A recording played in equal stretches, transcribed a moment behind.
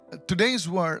today's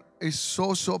word is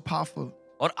so powerful.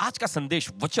 और आज का संदेश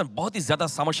वचन बहुत ही ज्यादा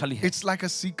सामर्थ्यशाली है It's like a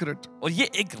secret. और ये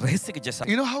एक रहस्य के जैसा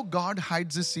है। You know how God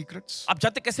hides his secrets? आप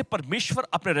जानते हैं कैसे परमेश्वर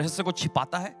अपने रहस्य को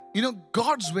छिपाता है? You know,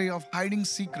 God's way of hiding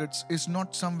secrets is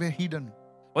not somewhere hidden.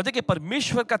 और देखिए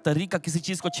परमेश्वर का तरीका किसी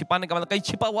चीज को छिपाने का मतलब कहीं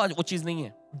छिपा हुआ वो चीज नहीं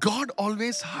है। God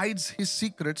always hides his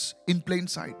secrets in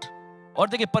plain sight. और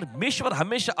देखिए परमेश्वर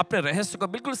हमेशा अपने रहस्य को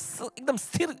बिल्कुल एकदम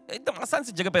स्थिर एकदम आसान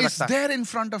सी जगह पे It's रखता है, there in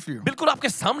front of you. बिल्कुल आपके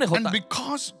सामने And होता है।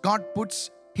 because God puts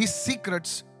his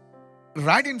secrets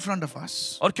right in front of us,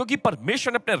 और क्योंकि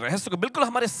परमेश्वर ने अपने रहस्य को बिल्कुल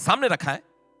हमारे सामने रखा है,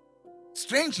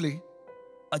 strangely,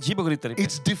 अजीबोगरीब तरीके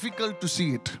it's difficult to see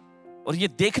it. और ये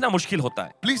देखना मुश्किल होता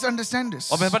है। Please understand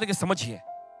this. और मेहरबानी करके समझिए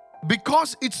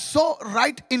Because it's so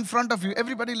right in front of you.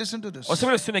 Everybody listen to this. और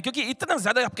समझ सुनिए, क्योंकि इतना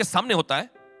ज्यादा आपके सामने होता है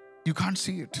You can't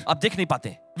see it. आप देख नहीं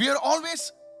पाते। We are always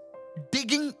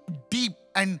digging deep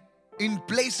and in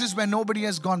places where nobody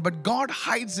has gone. But God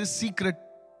hides his secret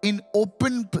in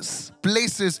open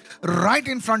places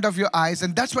right in front of your eyes.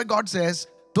 And that's why God says,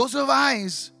 those who have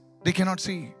eyes, they cannot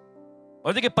see.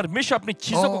 और देखिए परमेश्वर अपनी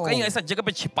चीजों को Oh. कहीं ऐसा जगह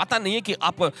पे छिपाता नहीं है कि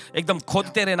आप एकदम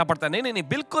खोदते रहना पड़ता है। नहीं नहीं नहीं,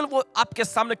 बिल्कुल वो आपके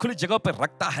सामने खुली जगह पे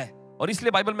रखता है। और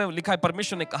इसलिए बाइबल में लिखा है,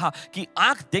 परमेश्वर ने कहा कि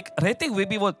आंख देख रहते हुए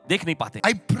भी वो देख नहीं पाते।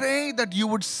 I pray that you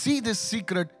would see this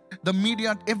secret, the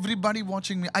media, everybody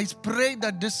watching me. I pray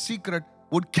that this secret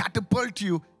would catapult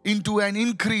you into an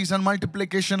increase and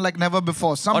multiplication like never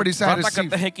before. Somebody say, I प्रार्थना receive.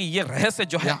 करते हैं कि ये रहस्य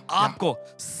जो है Yeah, आपको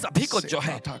सभी को जो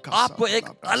है आपको एक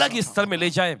अलग ही स्तर में ले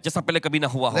जाए जैसा पहले कभी ना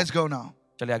हुआ हो। Let's go now.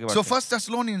 चलिए आगे So बढ़ते हैं। 1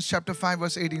 Thessalonians chapter 5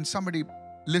 verse 18. Somebody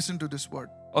listen to this word.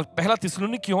 और पहला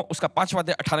थिस्सलुनीकियों उसका 5वां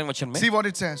अध्याय 18वें वचन में See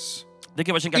what it says.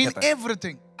 देखिए वचन क्या In कहता है।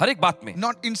 everything, हर एक बात में,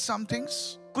 not in some things,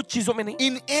 कुछ चीजों में नहीं,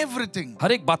 in everything,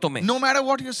 हर एक बातों में, no matter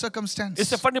what your इससे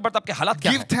circumstance, फर्क नहीं पड़ता आपके हालात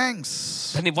क्या give है, thanks.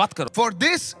 धन्यवाद करो, For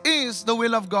this is the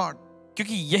will of God.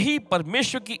 क्योंकि यही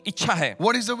परमेश्वर की इच्छा है।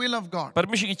 What is the will of God?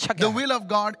 परमेश्वर की इच्छा क्या The है? will of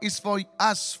God is for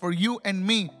us, for you and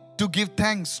me, to give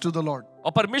thanks to the Lord.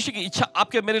 और परमेश्वर की इच्छा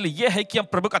आपके मेरे लिए यह है कि हम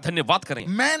प्रभु का धन्यवाद करें।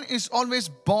 Man is always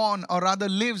born, or rather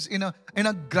lives in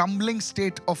a grumbling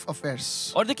state of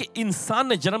affairs. और देखिए इंसान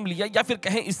ने जन्म लिया या फिर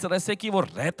कहें इस तरह से कि वो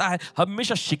रहता है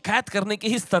हमेशा शिकायत करने के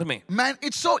ही स्तर में। Man,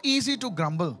 it's so easy to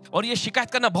grumble. और ये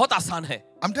शिकायत करना बहुत आसान है।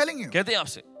 I'm telling you. कहते हैं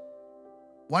आपसे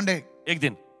One day, एक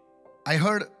दिन I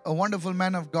heard a wonderful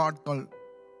man of God called,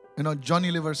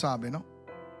 Johnny Liver Saab,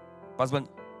 Paswan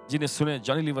ji ने सुने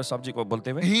जॉनी लीवर साहब जी को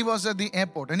बोलते हुए, He was at the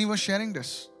airport and he was sharing this.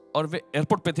 और वे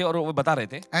एयरपोर्ट पे थे और वो बता रहे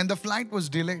थे And the flight was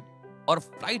delayed. और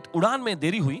फ्लाइट उड़ान में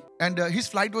देरी हुई And his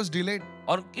flight was delayed.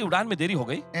 और उनकी उड़ान में देरी हो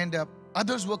गई And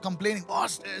others were complaining,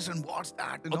 what's this and what's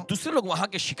that, और दूसरे लोग वहां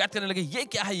के शिकायत करने लगे, ये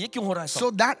क्या है, ये क्यों हो रहा है सब?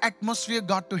 So that atmosphere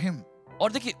got to him.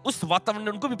 और देखिए उस वातावरण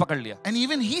ने उनको भी पकड़ लिया And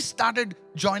even he started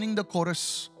joining the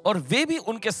chorus. और वे भी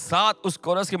उनके साथ उस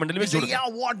कोरस की मंडली में He जुड़ said, गए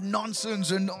yeah, what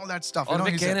nonsense and all that stuff. और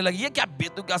वे he कहने said. लगे ये क्या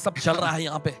बेतुका सब चल रहा है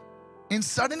यहाँ पे। And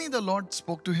suddenly the Lord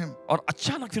spoke to him और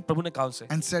अचानक फिर प्रभु ने कहा उनसे,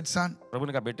 and said, son, प्रभु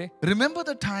ने कहा बेटे remember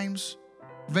the times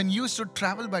when you used to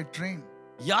travel by train?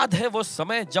 याद है वो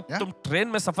समय जब Yeah. तुम ट्रेन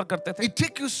में सफर करते थे, It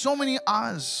took you so many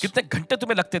hours कितने घंटे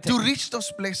तुम्हें लगते थे to reach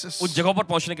those places. उस जगहों पर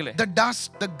पहुंचने के लिए। The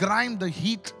dust, the grime, the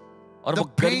heat, और the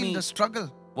वो pain, गर्मी, the struggle.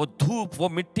 वो धूप, वो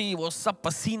मिट्टी, वो सब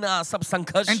पसीना, सब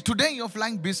संघर्ष। And today you're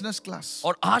flying business class.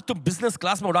 और आज तुम बिजनेस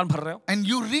क्लास में उड़ान भर रहे हो And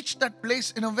you reach that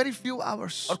place in a very few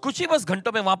hours. और कुछ ही बस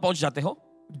घंटों में वहां पहुंच जाते हो।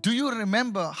 Do you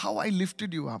remember how I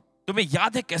lifted you up? तुम्हें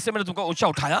याद है कैसे मैंने तुमको ऊंचा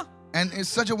उठाया? And it's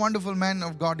such a wonderful man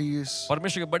of God he is.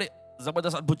 परमेश्वर के बड़े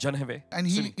जबरदस्त अद्भुत जन है वे। And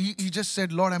he just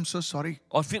said, Lord, I'm so sorry.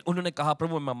 और फिर उन्होंने कहा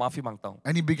प्रभु मैं माफी मांगता हूँ।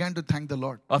 And he began to thank the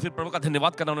Lord. और फिर प्रभु का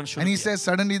धन्यवाद करना उन्होंने शुरू And he किया। says,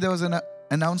 suddenly there was an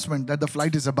announcement that the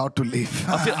flight is about to leave.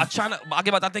 और फिर अचानक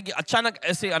आगे बताते हैं कि अचानक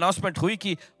ऐसे अनाउंसमेंट हुई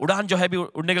कि उड़ान जो है भी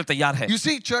उड़ने के लिए तैयार है। You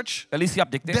see, church, कलीसिया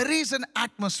आप देखते हैं there is an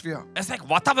atmosphere ऐसा एक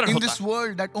वातावरण in होता this है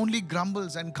world that only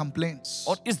grumbles and complains.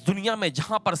 और इस दुनिया में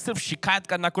जहां पर सिर्फ शिकायत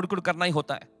करना कुड़कुड़ करना ही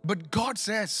होता है, But God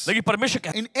says, लेकिन परमेश्वर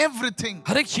कहता in everything, है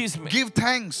हर एक चीज में give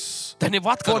thanks.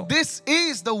 धन्यवाद For करो this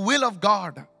is the will of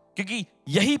God. क्योंकि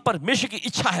यही परमेश्वर की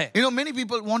इच्छा है। You know, many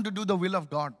people want to do the will of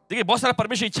God. देखिए बहुत सारे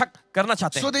परमेश्वर इच्छा करना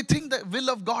चाहते So हैं, they think the will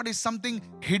of God is something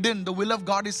hidden. The will of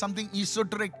God is something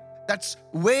esoteric. That's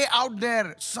way out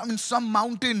there, in some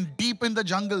mountain deep in the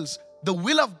jungles. The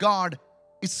will of God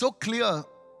is so clear.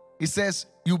 It says,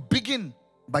 you begin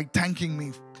by thanking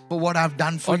me for what I've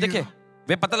done for और you. देखिए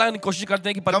वे पता लगाने की कोशिश करते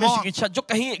हैं कि परमेश्वर की इच्छा जो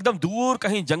कहीं एकदम दूर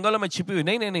कहीं जंगलों में छिपी हुई,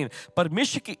 नहीं नहीं नहीं,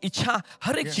 परमेश्वर की इच्छा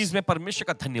हर एक Yes. चीज में परमेश्वर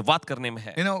का धन्यवाद करने में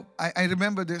है। You know, I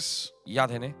remember this.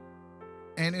 याद है ने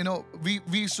And you know, we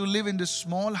used to live in this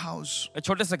small house.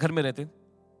 छोटे से घर में रहते,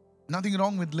 Nothing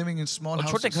wrong with living in small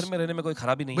और छोटे घर houses. में रहने में कोई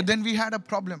खराबी नहीं But है, then we had a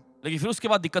problem. लेकिन फिर उसके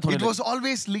बाद दिक्कत होने It लगी। was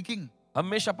always leaking.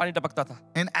 हमेशा पानी टपकता था।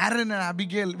 And Aaron and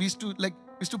Abigail, we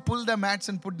used to pull the mats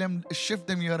and shift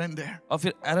them here and there. और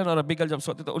फिर एरन और अबीगल जब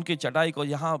सोते तो उनकी चटाई को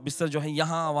यहाँ बिस्तर जो है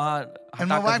यहाँ वहाँ And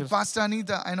my हटाकर wife, फिर Pastor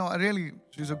Anita, I know, really,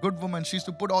 she's a good woman. She used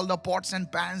to put all the pots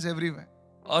and pans everywhere.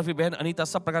 और फिर बहन अनीता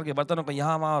सब प्रकार के बर्तनों को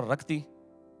यहाँ वहाँ रखती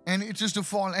And it used to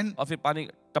fall. और फिर पानी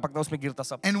टपकता उसमें गिरता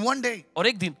सब। And one day, और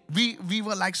एक दिन we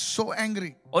were like so angry.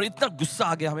 और इतना गुस्सा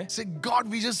आ गया हमें Say, God,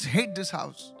 we just hate this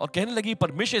house. और कहने लगी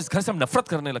परमेश्वर इस घर से हम नफरत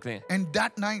करने लगते हैं। And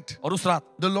that night, और उस रात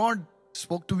the Lord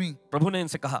spoke to me. प्रभु ने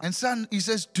इनसे कहा, And son, he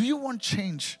says, do you want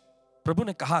change? प्रभु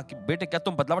ने कहा कि बेटे क्या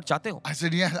तुम बदलावट चाहते हो? I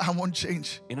said, yeah, I want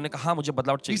change. इन्होंने कहा मुझे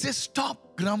बदलावट He चाहिए। says, stop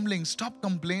grumbling, stop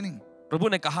complaining. प्रभु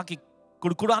ने कहा कि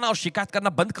कुड़कुड़ाना और शिकायत करना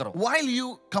बंद करो। While you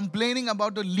complaining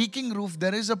about a leaking roof,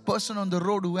 there is a person on the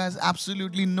road who has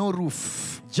absolutely no roof.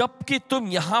 जबकि तुम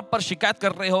यहाँ पर शिकायत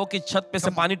कर रहे हो कि छत पे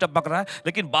से पानी टपक रहा है,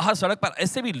 लेकिन बाहर सड़क पर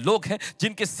ऐसे भी लोग हैं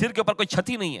जिनके सिर के ऊपर कोई छत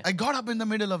ही नहीं है। I got up in the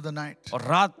middle of the night और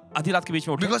रात आधी रात के बीच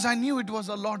में उठे because I knew it was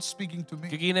the Lord speaking to me.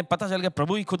 क्योंकि इन्हें पता चल गया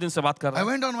प्रभु ही खुद इनसे बात कर रहा I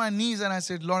है। went on my knees and I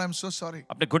said, Lord, I'm so sorry.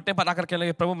 अपने घुटने पर आकर कहने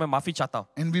लगे प्रभु मैं माफी चाहता हूँ।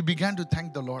 And we began to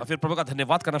thank the और Lord. फिर प्रभु का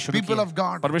धन्यवाद करना शुरू People किया। of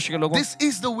God, परमेश्वर के लोगों, this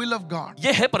is the will of God.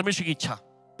 ये है परमेश्वर की इच्छा।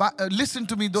 Listen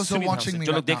to me, those who are सुनिए ध्यान watching से, me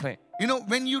जो लोग right देख now. रहे हैं। You know,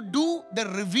 when you do the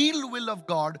revealed will of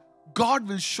God, God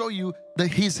will show you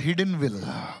His hidden will.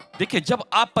 देखिए जब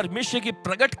आप परमेश्वर की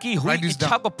प्रकट की हुई Write this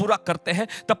इच्छा को पूरा करते हैं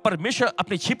तब परमेश्वर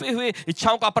अपनी छिपी हुई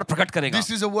इच्छाओं को आप पर प्रकट करेगा।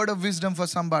 This is a word of wisdom for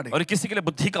somebody. और किसी के लिए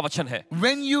बुद्धि का वचन है।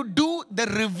 When you do the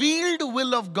revealed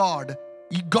will of God,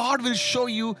 God will show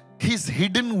you His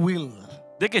hidden will.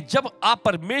 देखिए जब आप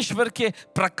परमेश्वर के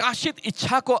प्रकाशित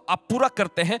इच्छा को आप पूरा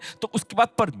करते हैं तो उसके बाद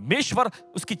परमेश्वर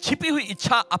उसकी छिपी हुई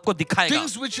इच्छा आपको दिखाएगा।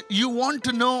 Things which you want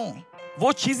to know,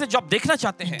 वो चीजें जो आप देखना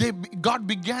चाहते हैं God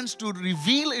begins to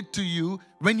reveal it to you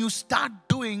when you start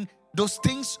doing those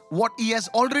things what He has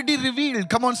already revealed.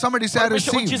 Come on, somebody say I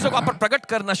परमेश्वर उन receive. चीजों को आप पर प्रकट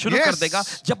करना शुरू कर Yes. देगा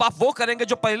जब आप वो करेंगे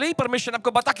जो पहले ही परमेश्वर ने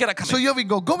आपको बता के रखा So है। here we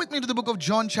go. Go with me to the book of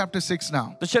John chapter 6 now.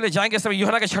 तो चले जाएंगे सब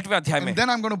यूहन्ना के 6वें अध्याय में। And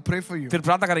then I'm going to pray for you. फिर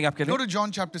प्रार्थना करेंगे आपके Go लिए। to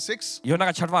John chapter 6 यूहन्ना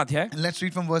का 6वां अध्याय and let's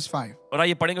read from verse 5. और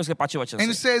आइए पढ़ेंगे उसके 5वें वचन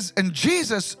And it से। says, and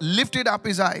Jesus lifted up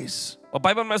His eyes. और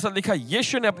बाइबल में ऐसा लिखा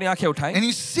यीशु ने अपनी आंखें उठाई And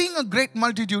He's seeing a great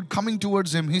multitude coming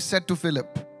towards Him. He said to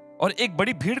Philip, और एक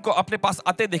बड़ी भीड़ को अपने पास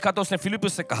आते देखा तो उसने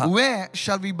फिलिप्पुस से कहा where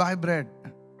shall we buy bread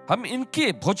हम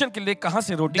इनके भोजन के लिए कहां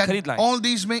से रोटी खरीद that लाएं all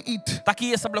these may eat? ताकि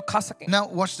ये सब लोग खा सकें। Now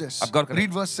watch this. अब गौर करें।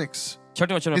 Read verse 6.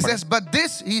 6वें वचन में It पढ़ें। says, but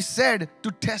this He said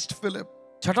to test Philip.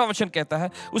 6वां वचन कहता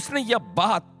है उसने यह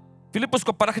बात फिलिप्पुस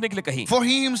को परखने के लिए कही For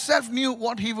He Himself knew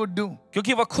what He would do.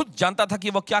 क्योंकि वह खुद जानता था कि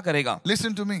वह क्या करेगा।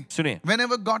 Listen to me. सुनिए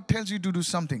Whenever God tells you to do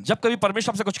something, जब कभी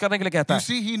परमेश्वर आपसे कुछ करने के लिए कहता you है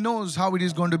see He knows how it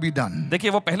is going to be done.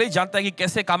 देखिए वो पहले ही जानता है कि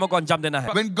कैसे कामों को अंजाम देना है।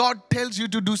 When God tells you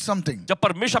to do something, जब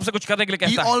परमेश्वर आपसे कुछ करने के लिए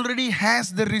He कहता है already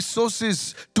has the resources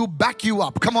to back you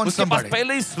up. Come on, उसके पास somebody.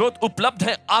 पहले ही स्रोत उपलब्ध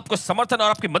है आपको समर्थन और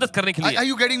आपकी मदद करने के Are लिए।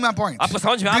 you getting my point? आपको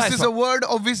समझ में आ रहा है This इस is a word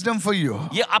of wisdom for you.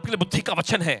 ये आपके लिए बुद्धि का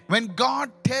वचन है। When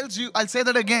God tells you, I'll say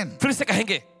that again फिर से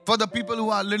कहेंगे for the people who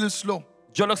are a little slow.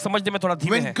 जो लोग समझने में थोड़ा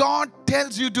धीमे When हैं। God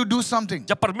tells you to do something,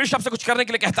 जब परमेश्वर आपसे कुछ करने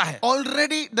के लिए कहता है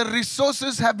already the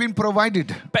resources have been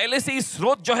provided. पहले से ही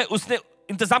स्रोत जो है उसने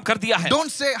इंतजाम कर दिया है।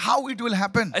 Don't say how it will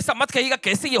happen, ऐसा मत कहिएगा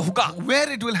कैसे ये होगा। where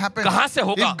it will happen. कहाँ से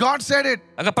होगा? If God said it,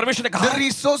 अगर परमेश्वर ने the कहा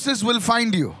resources will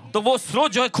find you. तो वो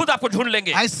स्रोत जो है खुद आपको ढूंढ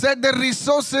लेंगे। I said the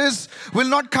resources will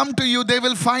not come to you, they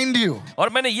will find you. और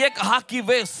मैंने ये कहा कि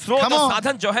वे स्रोत Come और on.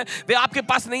 साधन जो है वे आपके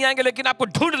पास नहीं आएंगे लेकिन आपको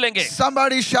ढूंढ लेंगे।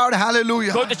 Somebody shout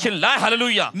hallelujah. कोई तो चिल्लाए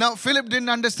hallelujah. Now Philip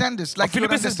didn't understand this. और Like you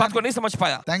फिलिप्पुस इस बात understand. को नहीं समझ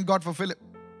पाया। Thank God for Philip.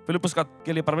 फिलिप्पुस का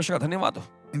के लिए परमेश्वर का धन्यवाद हो।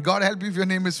 And God help you if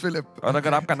your name is Philip. और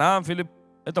अगर आपका नाम फिलिप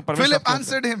है तो परमेश्वर Philip आपको-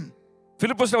 answered him.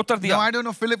 फिलिप्पुस ने उत्तर Now दिया। I don't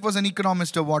know Philip was an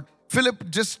economist or what. Philip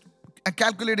just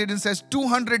calculated and says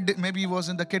 200, maybe he was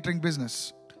in the catering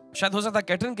business. शायद हो सकता है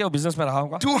कैटरिंग के वो बिजनेस में रहा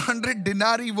होगा। 200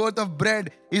 denarii worth of bread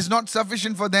is not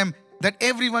sufficient for them, that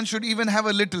everyone should even have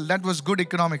a little. That was good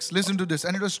economics. Listen to this.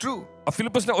 And it was true. और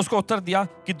फिलिप्पुस ने उसको उत्तर दिया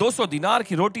कि 200 दिनार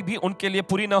की रोटी भी उनके लिए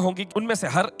पूरी ना होगी, उनमें से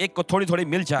हर एक को थोड़ी थोड़ी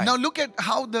मिल जाए। Now look at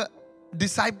how the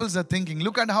disciples are thinking.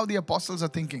 Look at how the apostles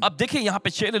are thinking. अब देखिए यहाँ पे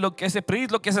चेले लोग कैसे,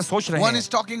 प्रेरित लोग कैसे सोच रहे One हैं। is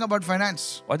talking about finance.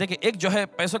 और देखिए एक जो है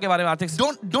पैसों के बारे में आर्थिक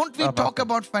Don't we talk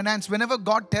about finance? Whenever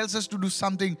God tells us to do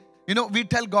something, you know, we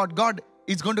tell God, God,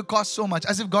 it's going to cost so much,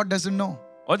 as if God doesn't know.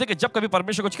 और देखिए जब कभी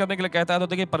परमेश्वर कुछ करने के लिए कहता है तो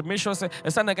देखिए परमेश्वर से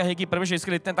ऐसा ना कहे कि परमेश्वर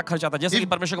इसके लिए इतने तक खर्च आता है, जैसे कि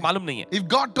परमेश्वर को मालूम नहीं है। If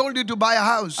God told you to buy a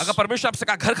house, अगर परमेश्वर आपसे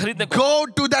कहा घर खरीदने को, go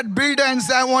to that builder and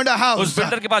say, I want a उस house.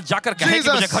 बिल्डर के पास जाकर कहे कि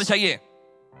Jesus. मुझे घर चाहिए।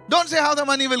 Don't say how the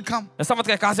money will come. ऐसा मत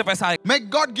कहे कहाँ से पैसा आएगा। May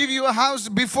God give you a house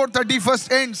before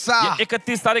 31st ends, sir. ये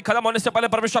 31 तारीख खत्म होने से पहले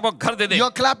परमेश्वर आपको घर दे दे।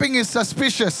 Your clapping is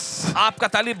suspicious. आपका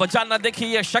ताली बजा ना देखिए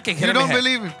ये शक के You घेरे में don't है।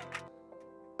 believe it.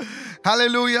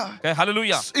 Hallelujah. कहे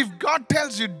hallelujah. If God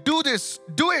tells you, do this,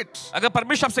 do it. अगर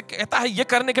परमेश्वर आपसे कहता है ये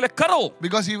करने के लिए करो,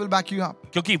 Because He will back you up.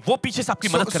 क्योंकि वो पीछे से आपकी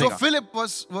So, मदद so करेगा। Philip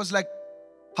was like,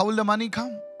 how will the money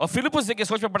come? और फिलिपुस देखिए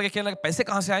सोच में पड़ के कहने लगा पैसे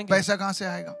कहाँ से आएंगे? पैसा कहाँ से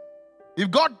आएगा? If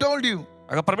God told you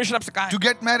अगर परमेश्वर आपसे कहा to है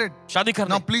get married, शादी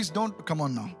करना, now please don't, come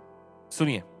on now.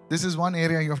 सुनिए, This is one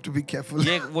area you have to be careful.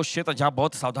 ये वो क्षेत्र जहाँ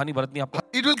बहुत सावधानी बरतनी है आपको।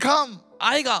 It will come.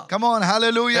 आएगा। Come on,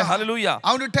 hallelujah. Hallelujah.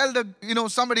 I want to tell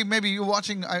somebody, maybe you're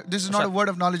watching, this is not a word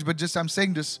of knowledge, but just I'm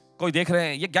saying this. कोई देख रहे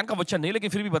हैं, ये ज्ञान का वचन नहीं लेकिन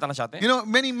फिर भी बताना चाहते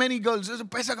हैं। Many girls,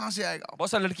 पैसा कहाँ से आएगा? बहुत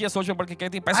सारी लड़कियां सोच में पड़ के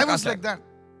कहती हैं पैसा I कहाँ was से like आएगा?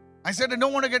 that. I said, I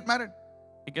don't want to get married.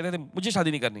 ये कहते थे मुझे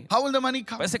शादी नहीं करनी। How will the money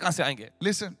come? पैसे कहाँ से आएंगे?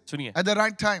 Listen, सुनिए, at the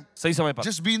right time, सही समय पर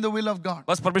just be in the will of God.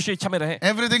 बस परमेश्वर की इच्छा में रहे,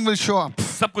 Everything will show up.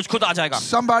 सब कुछ खुद आ जाएगा।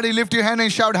 Somebody lift your hand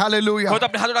and shout hallelujah. खुद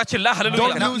अपने हाथ उठा चिल्ला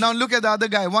hallelujah. Now look at the other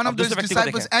guy. One of अब those दूसरे व्यक्ति को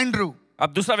disciples, देखें। Andrew.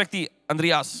 अब दूसरा व्यक्ति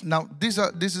Andreas. Now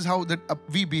this is how that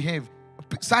we behave.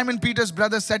 Simon Peter's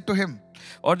brother said to him.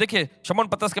 और देखिए शमौन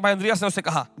पतरस के भाई अंद्रियास ने उससे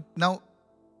कहा, Now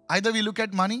either we look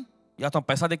at money, या तो हम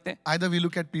पैसा देखते हैं either we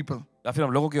look at people. या फिर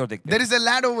हम लोगों की ओर देखते हैं। There is a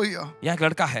lad over here. यहाँ एक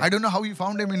लड़का है, I don't know how he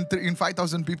found him in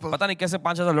 5,000 people. पता नहीं कैसे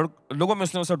 5,000 लोगों में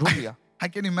उसने उसे ढूंढ लिया। I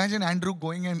can imagine Andrew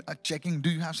going and checking. Do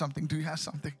you have something? Do you have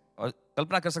something? और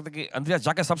कल्पना कर सकते हैं कि अंद्रियास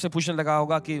जाके सबसे पूछने लगा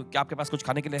होगा कि क्या आपके पास कुछ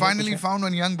खाने के लिए है? Finally कुछ है? found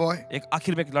one young boy. एक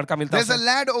आखिर में एक लड़का मिलता है There's a उसे।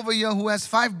 lad over here who has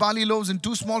 5 barley loaves and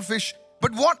 2 small fish.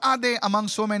 But what are they among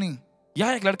so many?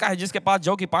 यहाँ एक लड़का है जिसके पास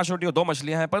जौ की 5 रोटी और 2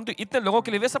 मछलियां हैं, परंतु इतने लोगों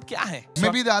के लिए वे सब क्या है?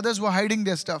 Maybe the others were hiding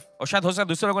their stuff. और शायद हो सकता है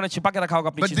दूसरे लोगों ने छिपा के रखा होगा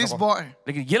अपनी But this चीजों को। boy,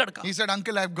 लेकिन ये लड़का, he said,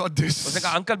 Uncle, I've got उसने this.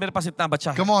 कहा अंकल मेरे पास इतना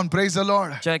बच्चा है। Come on, praise the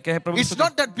Lord. चाहे कहे प्रभु It's स्तुति।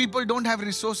 not that people don't have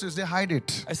resources, they hide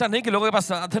it. ऐसा नहीं कि लोगों के पास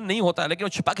साधन नहीं होता है, लेकिन वो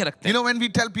छिपा के रखते You हैं। know, when we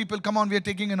tell people, come on, we are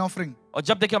taking an offering. और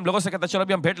जब देखिए हम लोगों से कहते हैं चलो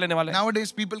अभी हम भेंट लेने वाले हैं।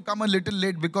 Nowadays, people come a little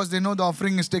late because they know the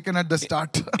offering is taken at the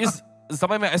start. इस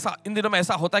समय में ऐसा, इन दिनों में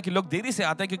ऐसा होता है कि लोग देरी से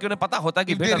आते हैं क्योंकि उन्हें पता होता है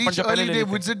कि If भेंट they अर्पण reach जो पहले early, ले they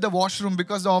लेते हैं। visit the washroom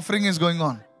because the offering is going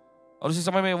on. और उसी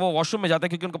समय में वो वॉशरूम में जाते हैं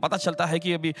क्योंकि उनको पता चलता है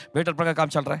कि अभी भेंट अर्पण का काम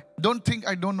चल रहा है। Don't think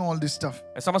I don't know all this stuff.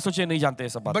 ऐसा मत सोचिए नहीं जानते ये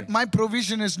सब बातें। But my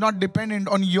provision is not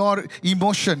dependent on your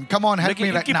emotion. Come on, help me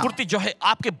लेकिन right इनकी now. पूर्ति जो है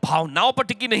आपके भावनाओं पर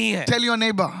टिकी नहीं है। Tell your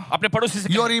neighbor, अपने पड़ोसी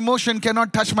से your कहें emotion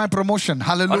cannot touch my promotion. और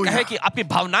Hallelujah. कहे कि आपकी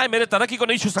भावनाएं मेरे तरक्की को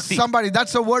नहीं छू सकती। Somebody,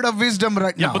 that's a word of wisdom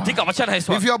right ये now. बुद्धि का वचन है इस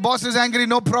If वक्त। your boss is angry,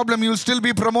 no problem, you'll still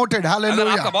be promoted. अगर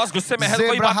Hallelujah. आपका बॉस गुस्से में है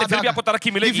कोई बात नहीं, फिर भी आपको तरक्की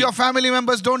If मिलेगी। your family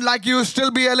members don't like you, you'll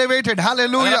still be elevated. अगर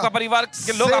Hallelujah. आपका परिवार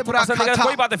के लोग आपको पसंद नहीं करते,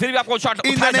 कोई बात है, फिर भी आपको In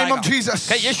the उठाया name of जाएगा। Jesus.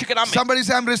 कहे यीशु के नाम में। Somebody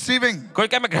say, I'm receiving. कोई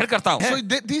कहे मैं ग्रहण करता हूँ।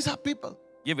 So these are people.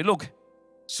 ये वे लोग हैं।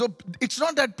 So it's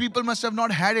not that people must have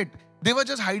not had it. They were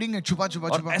just hiding it. Chupa,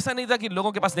 chupa, और chupa. ऐसा नहीं था कि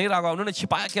लोगों के पास नहीं रहा होगा, उन्होंने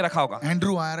छिपाया के रखा होगा।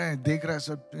 Andrew aa raha hai, dekh raha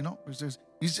hai, so,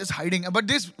 he's just hiding. But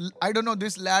this, I don't know,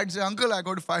 this lad said, Uncle, I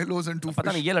got 5 loaves and 2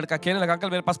 पता नहीं fish. ये लड़का कहने लगा अंकल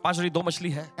मेरे पास 5 रोटी 2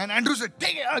 मछली है। And Andrew said,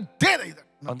 take it, दे दे इधर.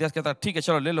 और अंद्रियास कहता ठीक है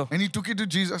चलो ले लो। And he took it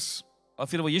to Jesus. और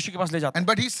फिर वो यीशु के पास ले जाता है।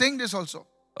 But he's saying this also.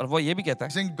 और वो ये भी कहता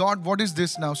है, He's saying, God, what is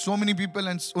this now? So many people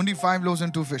and only 5 loaves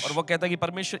and 2 fish. और वो कहता है कि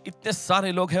परमेश्वर इतने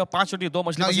सारे लोग हैं और 5 रोटी 2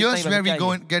 मछली Now बस इतना here's ही where बचा we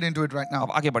go है। and get into it right now.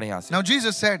 अब आगे बढ़े यहाँ से। Now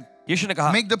Jesus said, यीशु ने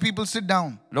कहा make the people sit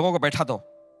down. लोगों को बैठा दो।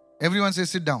 Everyone says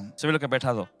sit down. सभी लोग को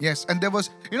बैठा दो। Yes, and there was,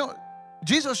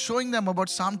 Jesus showing them about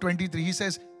Psalm 23. He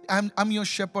says, I'm your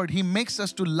shepherd. He makes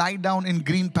us to lie down in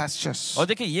green pastures. और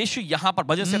देखिए यीशु यहाँ पर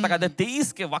भजन संहिता का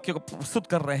 23 के वाक्य को प्रस्तुत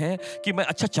कर रहे हैं कि मैं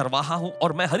अच्छा चरवाहा हूँ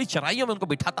और मैं हरी चराइयों में उनको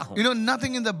बिठाता हूँ।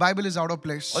 Nothing in the Bible is out of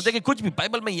place. और देखिए कुछ भी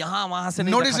बाइबल में यहाँ वहां से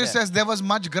नहीं Notice रखा it गया। says there was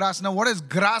much grass. Now what has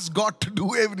grass got to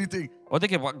do everything? और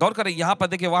देखिए गौर करें यहाँ पर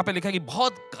देखिए वहां पे लिखा है कि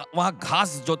बहुत वहां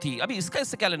घास जो थी, अभी इसका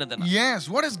इससे क्या लेना देना? Yes,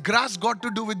 what has grass got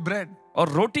to do with bread? और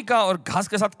रोटी का और घास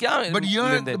के साथ क्या But here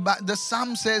lane then? the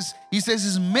Psalm says, he says,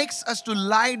 he makes us to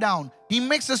lie down. He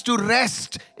makes us to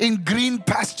rest in green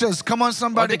pastures. Come on, और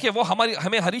somebody. देखिए वो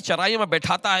हमें हरी चराइयों में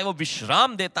बैठाता है, वो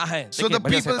विश्राम देता है। So देखिए the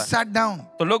bhajan people Samhita. sat down.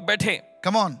 तो लोग बैठे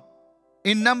Come on.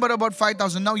 In number about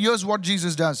 5,000. Now here's what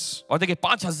Jesus does. और देखिए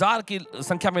 5,000 की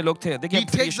संख्या में लोग थे। देखिए He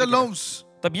takes the loaves.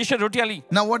 तब यीशु ने रोटियां ली।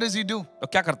 Now what does he do? तो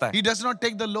क्या करता है? He does not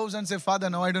take the loaves and say, Father,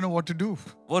 now I don't know what to do.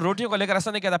 वो रोटियों को लेकर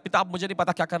ऐसा नहीं कहता पिता अब मुझे नहीं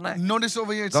पता क्या करना है। Notice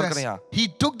over here it Gaur says, करें यहाँ। he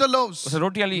took the loaves. उसने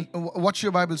रोटियां ली। Watch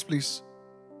your Bibles, please.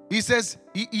 He says,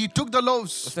 he took the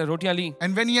loaves. उसने रोटियां ली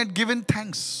And when he had given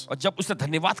thanks, और जब उसने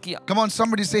धन्यवाद किया, come on,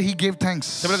 somebody say he gave thanks.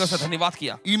 सब लोग उसने धन्यवाद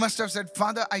किया। He must have said,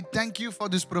 Father, I thank you for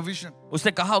this provision.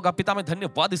 उसने कहा होगा पिता मैं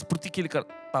धन्यवाद इस पूर्ति के लिए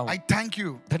करता हूँ। I thank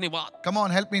you. धन्यवाद। Come on,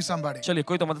 help me, somebody. चलिए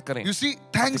कोई तो मदद करें। You see,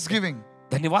 thanksgiving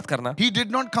धन्यवाद करना, He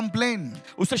did not complain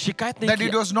उससे शिकायत नहीं that it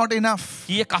किया was not enough.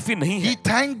 कि ये काफी नहीं है। He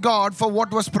thanked God for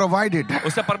what was provided.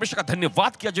 उसने परमेश्वर का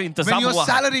धन्यवाद किया जो When इंतजाम your हुआ है।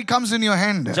 salary comes in your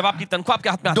hand, जब आपकी तनख्वाह आपके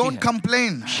हाथ में आती don't है,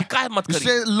 complain. शिकायत मत You करिए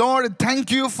say, Lord,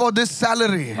 thank you for this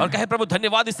salary. और कहे प्रभु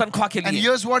धन्यवाद इस तनख्वाह के And लिए।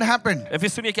 here's what happened. फिर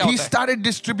सुनिए क्या He होता है, started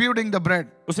distributing the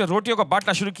bread. उसने रोटियों को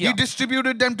बांटना शुरू He किया,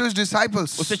 distributed them to his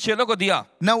disciples. उसने चेलों को दिया।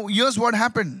 Now, here's what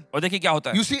happened. और देखिए क्या होता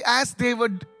है, You see,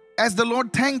 as the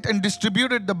Lord thanked and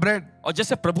distributed the bread, और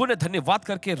जैसे प्रभु ने धन्यवाद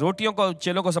करके रोटियों को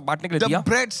चेलों को सब बांटने के लिए the दिया,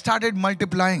 bread started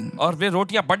multiplying. और वे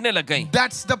रोटियां बढ़ने लग गईं।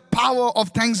 That's the power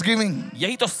of thanksgiving.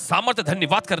 यही तो सामर्थ्य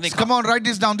धन्यवाद करने का। Come on, write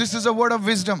this down. This is a word of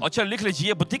wisdom. और चलो लिख लीजिए,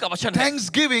 ये बुद्धि का वचन है।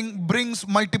 Thanksgiving brings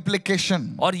multiplication.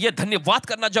 और ये धन्यवाद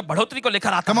करना जब बढ़ोतरी को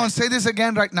लेकर आता Come है, on, say this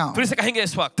again right now. फिर से कहेंगे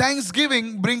इस वक्त,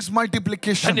 Thanksgiving brings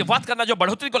multiplication. धन्यवाद करना जो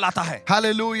बढ़ोतरी को लाता है।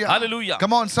 Hallelujah. Hallelujah.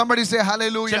 Come on, somebody say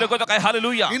hallelujah. चलो को तो कहे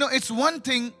hallelujah. You know, it's one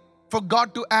thing for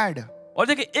God to add. और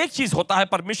देखिए एक चीज होता है,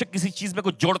 परमेश्वर किसी चीज में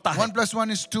कुछ जोड़ता है। 1 + 1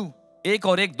 is 2. एक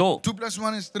और एक दो, 2 +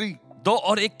 1 is 3. दो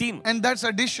और एक तीन, And that's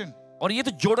addition. और ये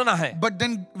तो जोड़ना है। But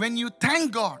then when you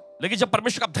thank God लेकिन जब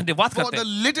परमेश्वर का आप धन्यवाद for करते the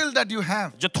हैं, little that you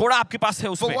have, जो थोड़ा आपके पास है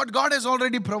for उसमें, what God has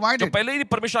already तो provided, पहले ही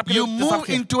परमेश्वर आपके लिए you इंतजाम move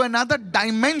किया। into another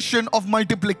dimension of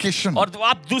multiplication. और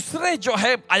आप दूसरे जो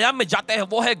है आयाम में जाते हैं,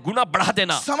 वो है गुना बढ़ा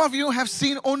देना। Some of you have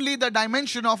seen only the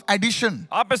dimension of addition.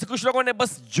 आप में से कुछ लोगों ने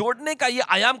बस जोड़ने का ये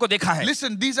आयाम को देखा है,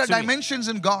 Listen, these are सुनिए। dimensions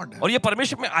in God. और ये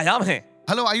परमेश्वर में आयाम है।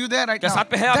 Hello, are you there right क्या now?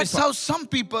 साथ में हैं आप That's इस how some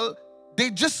people they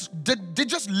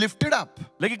just lift it up.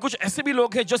 लेकिन कुछ ऐसे भी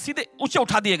लोग हैं जो सीधे ऊंचे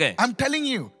उठा दिए गए। I'm telling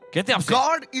you, कहते हैं आपसे,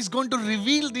 God is going to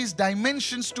reveal these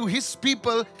dimensions to His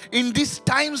people in these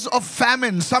times of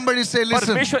famine. Somebody say, listen.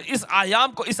 परमेश्वर इस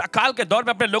आयाम को इस अकाल के दौर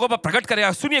में अपने लोगों पर प्रकट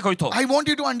करेगा। सुनिए कोई तो, I want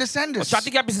you to understand this.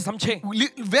 चाहती कि आप इसे समझें।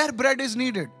 Where bread is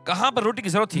needed, कहाँ पर रोटी की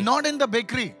जरूरत थी? not in the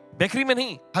bakery. Bakery में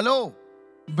नहीं, Hello,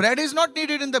 bread is not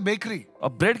needed in the bakery. और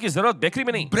ब्रेड की जरूरत बेकरी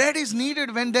में नहीं, Bread is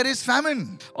needed when there is famine.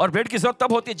 और ब्रेड की जरूरत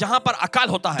तब होती है जहां पर अकाल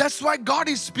होता है। That's why God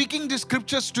is speaking the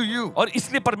scriptures to you. और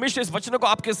इसलिए परमेश्वर इस वचनों को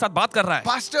आपके साथ बात कर रहा है।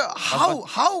 Pastor,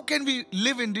 how can we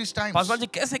live in these times? Paswan ji,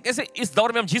 कैसे कैसे इस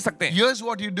दौर में हम जी सकते हैं? Here's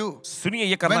what you do. सुनिए,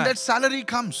 ये करना When है। that salary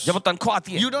comes, जब वो तनख्वाह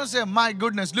आती है, you don't say, my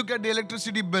goodness, look at the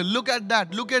electricity bill, look at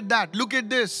that, look at that, look at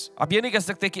this. आप ये नहीं कह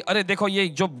सकते कि अरे देखो ये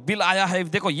जो बिल आया है,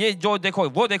 देखो ये जो देखो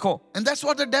वो देखो। And that's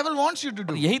what the devil wants you to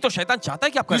do. यही तो शैतान चाहता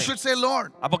है कि आप You करें। should say,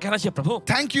 Lord, आपको कहना चाहिए, प्रभु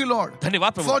thank you, Lord,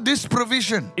 धन्यवाद प्रभु for this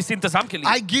provision. इस इंतजाम के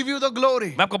लिए। I give you the glory.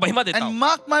 मैं आपको महिमा देता And हूँ।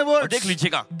 mark my और words, देख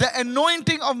लीजिएगा, the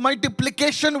anointing of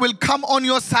multiplication will come on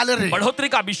your salary. बढ़ोतरी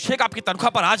का अभिषेक आपकी तनख्वाह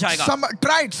पर आ जाएगा।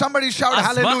 Try it. Somebody shout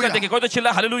आसमान कर hallelujah. देंगे, कोई तो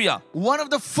चिल्ला hallelujah. One of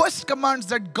the first commands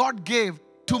that God gave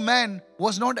to man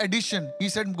was not addition. He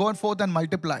said, go forth and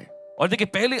multiply. और देखिए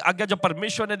पहली आज्ञा जब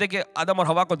परमेश्वर ने देखिए आदम और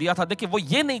हवा को दिया था, देखिए वो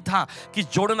ये नहीं था कि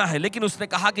जोड़ना है, लेकिन उसने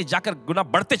कहा कि जाकर गुना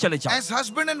बढ़ते चले जाओ। As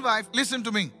husband and wife, listen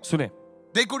to me, सुने,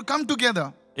 they could come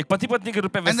together, एक पति पत्नी के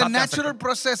रूप में वे and the साथ में आ सकते natural हैं।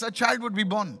 process, a child would be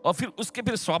born. और फिर उसके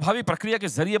फिर स्वाभाविक प्रक्रिया के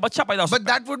जरिए बच्चा पैदा हो But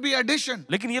सकता है। that would be addition.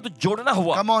 लेकिन ये तो जोड़ना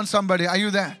हुआ। Come on, somebody, are you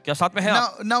there? क्या साथ में है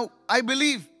आप? Now, I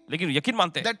believe लेकिन यकीन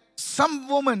मानते हैं, that some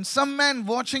woman, some man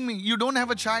watching me, you don't have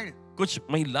a child. कुछ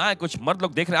महिलाएं, कुछ मर्द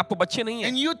लोग देख रहे हैं, आपको बच्चे नहीं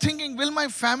And है, you're thinking, will my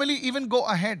family even go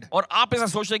ahead? और आप ऐसा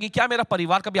सोच रहे हैं कि क्या मेरा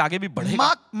परिवार कभी आगे भी बढ़ेगा?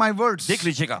 Mark my words. देख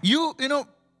लीजिएगा,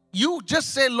 You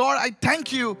just say, Lord, I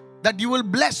thank you that you will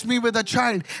bless me with a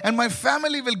child and my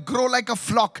family will grow like a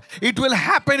flock. It will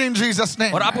happen in Jesus'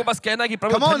 name. और आपको बस कहना है कि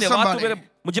प्रभु Come on, धन्यवाद, तू somebody.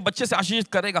 मुझे बच्चे से आशीषित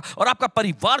करेगा, और आपका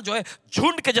परिवार जो है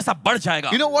झुंड के जैसा बढ़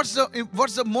जाएगा। You know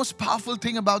what's the most powerful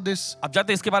thing about this? आप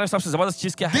जानते हैं इसके बारे में सबसे जबरदस्त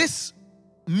चीज क्या है? This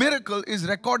miracle is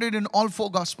recorded in all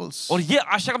 4 gospels. और ये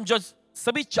आश्चर्य जो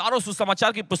सभी चारों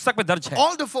सुसमाचार की पुस्तक में दर्ज है,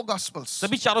 All the 4 gospels.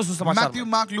 सभी चारों सुसमाचार Matthew,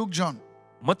 में, Mark, Luke, John.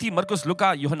 मत्ती, मरकुस,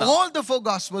 लूका, यूहन्ना, All the 4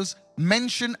 gospels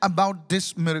mention about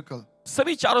this miracle.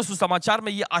 सभी चारों सुसमाचार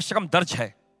में ये आश्चर्य दर्ज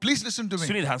है। Please listen to me.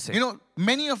 सुनिए ध्यान से। You know,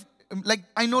 many of, like,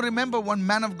 I remember one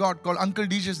man of God called Uncle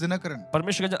D.J. Dinakaran.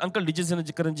 परमेश्वर के अंकल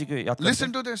डीजे करण जी के याद करते Listen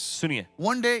हैं। to this. सुनिए,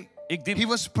 One day, एक दिन he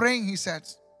was praying, he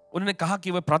said, उन्होंने कहा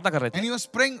कि वे प्रार्थना कर रहे थे, and he was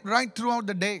praying right throughout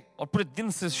the day. और पूरे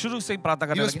दिन से शुरू से ही प्रार्थना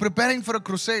He करने was लगे। preparing for a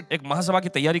crusade. एक महासभा की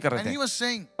तैयारी कर रहे And थे, he was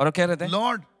saying, और वो कह रहे थे,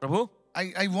 Lord, Prabhu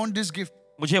I want this gift.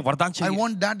 मुझे वरदान I चाहिए,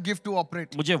 want that gift to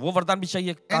operate. मुझे वो वरदान भी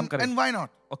चाहिए, काम करे। And why not?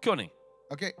 और क्यों नहीं?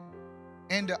 Okay.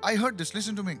 And I heard this.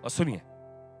 Listen to me. और सुनिए,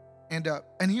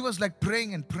 And he was like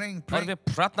praying and praying, और वे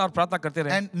praying. प्रार्थना और प्रार्थना करते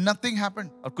रहे, And nothing happened.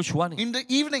 और कुछ हुआ नहीं। In the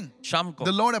evening, शाम को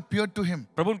the Lord appeared to him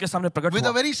प्रभु उनके सामने प्रकट with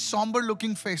a हुआ, very somber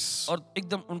looking face. और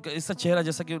एकदम उनका ऐसा चेहरा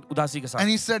जैसा कि उदासी के साथ, And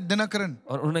he said, Dinakaran,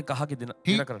 और उन्होंने कहा कि he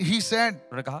दिनकरन, said,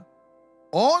 उन्होंने कहा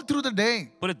All through the day,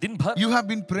 पूरे दिन भर you have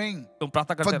been praying तुम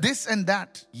प्रार्थना for करते रहे, this and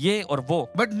that. ये और वो,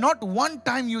 But not one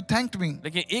time you thanked me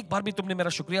लेकिन एक बार भी तुमने मेरा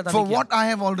शुक्रिया अदा for नहीं किया what I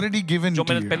have already given जो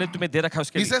to मैंने you. पहले तुम्हें दे रखा है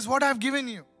उसके He लिए, says, what I have given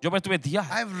you, जो मैं तुम्हें दिया I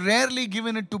है have rarely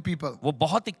given it to people. वो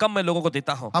बहुत ही कम मैं लोगों को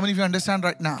देता हूँ। How many of you understand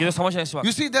right now? कि तो समझ रहे हैं इस You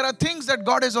वक्त see, there are things that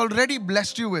God has already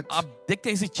blessed you with. आप देखते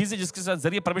हैं ऐसी चीजें जिसके साथ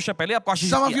जरिए परमेश्वर पहले आपको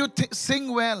आशीष Some of दिया। you sing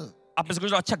well. आप में से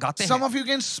कुछ लोग अच्छा गाते Some हैं, of you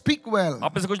can speak well.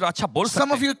 आप में से कुछ लोग अच्छा बोल Some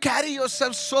सकते of हैं, you carry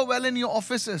yourself so well in your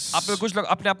offices. आप में कुछ लोग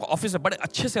अपने आप को ऑफिस में बड़े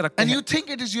अच्छे से रखते And हैं you think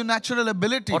it is your natural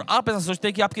ability. और आप ऐसा सोचते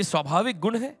हैं कि आपकी स्वाभाविक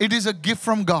गुण है, It is a gift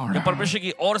from God. जो परमेश्वर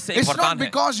की ओर से एक It's not वरदान है।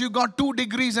 because you got 2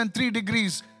 degrees and 3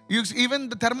 degrees. Even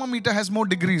the thermometer has more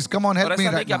degrees. Come on, और help ऐसा me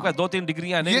नहीं right कि आपका now. 2-3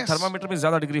 डिग्रियां नहीं, Yes. थर्मामीटर में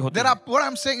ज्यादा डिग्री होती There है। are, what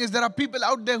I'm saying is there are people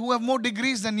out there who have more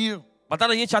degrees than you.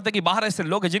 बताना ये चाहते हैं कि बाहर ऐसे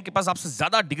लोग हैं जिनके पास आपसे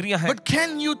ज्यादा डिग्रियां हैं, But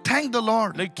can you thank the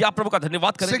Lord? लेकिन क्या प्रभु का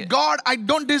धन्यवाद Say, करेंगे? God, I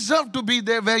don't deserve to be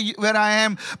there where I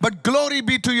am, but glory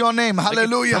be to your name.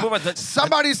 Hallelujah. प्रभु, मैं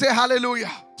Somebody say hallelujah.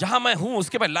 जहां मैं हूं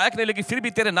उसके मैं लायक नहीं, लेकिन फिर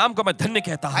भी तेरे नाम को मैं धन्य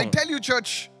कहता I हूं। tell you,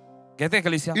 church, कहते हैं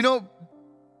कलीसिया, you know,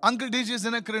 Uncle DJ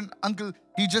Zinakaran, Uncle,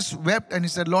 he just wept and he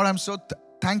said, Lord, I'm so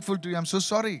thankful to you. I'm so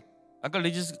sorry. Uncle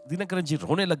Dinakaran ji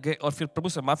रोने लग गए और फिर प्रभु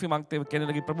से माफी मांगते हुए कहने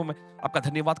लगे, प्रभु मैं आपका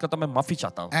धन्यवाद करता हूं, मैं माफी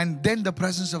चाहता हूं। And then the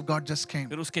presence of God just came.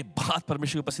 फिर उसके बाद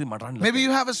परमेश्वर की उपस्थिति मंडराने लगी। Maybe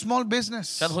you have a small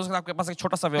business शायद हो सकता है आपके पास एक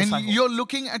छोटा सा व्यवसाय and हो, you're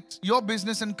looking at your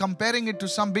business and comparing it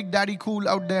to some big daddy cool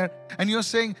out there, and you're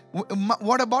saying,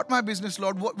 what about my business,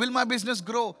 Lord? Will my business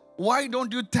grow? Why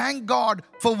don't you thank God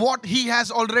for what He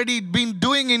has already been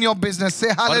doing in your business?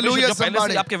 Say परमेश्वर hallelujah, जो पहले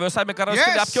somebody. से आपके व्यवसाय में कर रहा है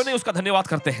उसके लिए Yes. आप क्यों नहीं उसका धन्यवाद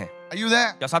करते हैं? Are you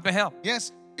there? क्या साथ में हैं आप?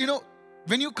 Yes. You know,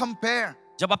 when you compare,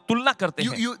 जब आप तुलना करते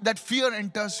हैं, that fear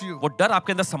enters you, वो डर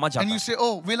आपके अंदर समा जाता and you है say,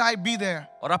 oh, will I be there?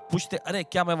 और आप पूछते, अरे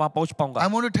क्या मैं वहां पहुंच पाऊंगा? I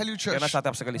want to tell you, कहना church, चाहते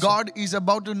हैं आपसे कलीसिया, God is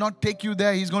about to not take you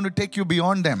there. He's going to take you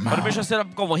beyond them. परमेश्वर सिर्फ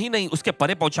आपको वही नहीं उसके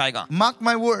परे पहुंचाएगा। Mark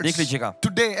my words. देख लीजिएगा।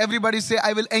 Today, everybody say,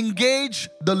 I will engage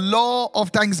the law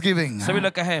of thanksgiving. सभी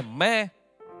लोग कहें, मैं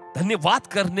धन्यवाद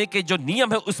करने के जो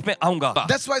नियम है उसमें आऊंगा।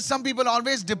 That's why some people are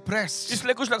always depressed.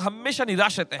 इसलिए कुछ लोग हमेशा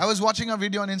निराश रहते I हैं। was watching a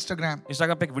video on Instagram.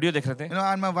 Instagram पे एक वीडियो देख रहे थे, You know,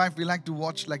 and my wife, we like to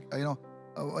watch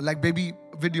like baby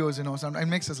videos, sometimes it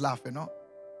makes us laugh,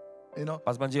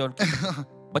 Paswan ji, और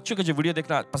बच्चों के जो वीडियो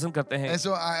देखना पसंद करते हैं। And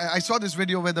so I saw this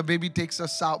video where the baby takes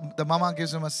the mama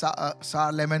gives him a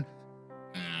sour lemon,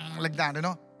 like that,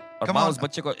 और Come माँ on. उस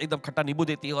बच्चे को एकदम खट्टा नींबू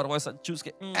देती है और वो ऐसा चूस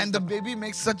के And the baby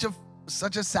makes such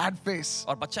a sad face.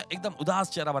 और बच्चा एकदम उदास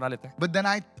चेहरा बना लेता है। But then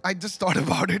I just thought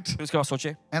about it, फिर उसके बाद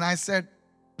सोचे, and I said,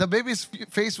 the baby's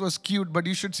face was cute, but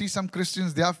you should see some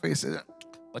Christians, their faces.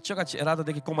 बच्चों का चेहरा तो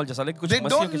देखिए कोमल जैसा, लेकिन कुछ They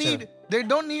मसीहियों don't के need चेहरे। they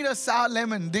don't need a sour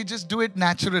lemon. They just do it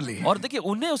naturally. और देखिए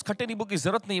उन्हें उस खट्टे नींबू की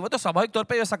जरूरत नहीं है, वो तो स्वाभाविक तौर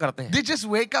पे ऐसा करते हैं। They just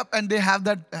wake up and they have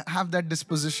that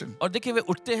disposition. और देखिए वे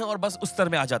उठते हैं और बस उस स्तर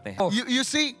में आ जाते हैं। You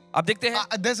see, आप देखते हैं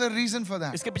there's a reason for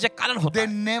that. इसके पीछे कारण होता They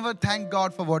है। never thank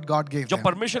God for what God gave जो them.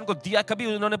 परमेश्वर को दिया कभी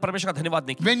उन्होंने परमेश्वर का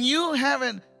धन्यवाद नहीं किया। When you have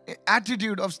an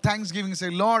attitude of thanksgiving, say,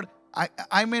 Lord,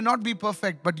 I may not be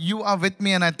perfect, but you are with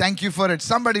me and I thank you for it.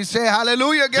 Somebody say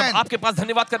hallelujah जब again. आपके पास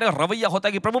धन्यवाद करने का रवैया होता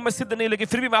है कि प्रभु मैं सिद्ध नहीं लेकिन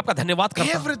फिर भी मैं आपका धन्यवाद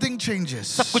करता हूँ, Everything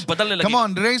changes. सब कुछ बदलने Come लगेगा।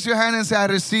 on, raise your hand and say, I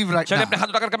receive right चलिए अपने now. हाथ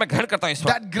उठाकर के मैं ग्रहण करता हूँ इस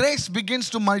वक्त। That grace begins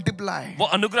to multiply. वो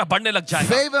अनुग्रह बढ़ने लग जाएगा,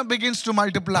 Favor begins to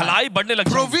multiply. भलाई बढ़ने लग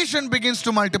जाएगी, Provision begins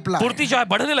to multiply. पूर्ति जो है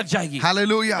बढ़ने लग जाएगी।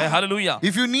 Hallelujah. Hallelujah.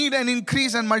 If you need an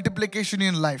increase and multiplication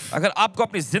in life, अगर आपको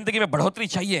अपनी जिंदगी में बढ़ोतरी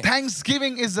चाहिए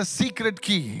thanksgiving is the secret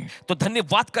key. तो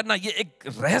धन्यवाद करना ये एक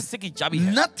रहस्य की चाबी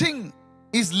है। Nothing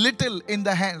is little in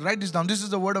the hand. Write this down. This is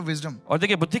the word of wisdom. और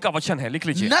देखिए बुद्धि का वचन है, लिख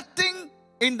लीजिए। Nothing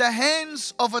in the hands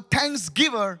of a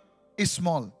thanksgiver is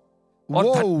small. और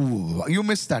Whoa, you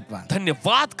missed that one.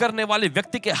 धन्यवाद करने वाले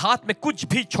व्यक्ति के हाथ में कुछ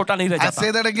भी छोटा नहीं रह I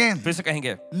say जाता। that again. फिर से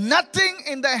कहेंगे, Nothing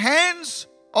in the hands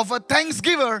of a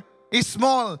thanksgiver is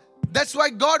small. That's why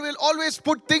God will always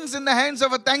put things in the hands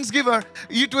of a thanksgiver.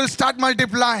 It will start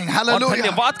multiplying. और Hallelujah.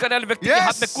 धन्यवाद करने वाले व्यक्ति के Yes.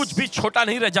 हाथ में कुछ भी छोटा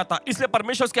नहीं रह जाता, इसलिए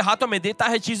परमेश्वर उसके हाथों में देता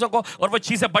है चीजों को और वो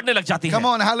चीजें बढ़ने लग जाती Come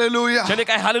हैं। on, hallelujah. चलिए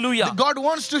कहे hallelujah. God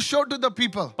wants to show to the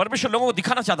people, परमेश्वर लोगों को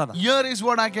दिखाना चाहता था here is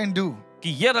what I can do. कि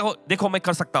ये रहो, देखो मैं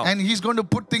कर सकता हूँ, And He's going to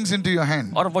put things into your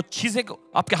hand. और वो चीजें को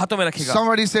आपके हाथों में रखेगा।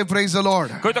 Somebody say, praise the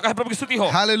Lord. कोई तो कहे प्रभु की स्तुति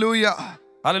हो। Hallelujah.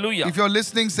 Hallelujah. If you're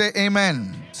listening, say amen.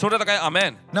 सुन रहे तो कहे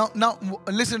आमेन। Now,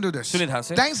 listen to this. सुनिए ध्यान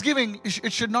से। Thanksgiving,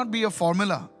 it should not be a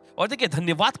formula. और देखिए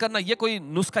धन्यवाद करना ये कोई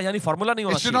नुस्खा यानी फॉर्मूला नहीं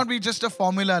होना It should चाहिए। not be just a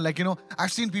formula. Like,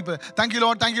 I've seen people, thank you,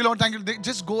 Lord, thank you, Lord, thank you. They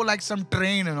just go like some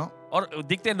train, और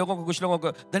देखते हैं लोगों को, कुछ लोगों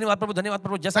को धन्यवाद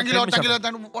प्रभु जैसा Thank you, ट्रेन Lord, में thank you, चल Lord,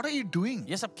 thank you. What are you doing?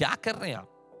 ये सब क्या कर रहे हैं आप?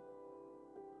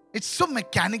 It's so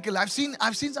mechanical. I've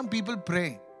seen some people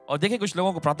pray. और देखिए कुछ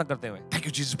लोगों को प्रार्थना करते हुए, Thank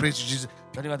you, Jesus. Praise you,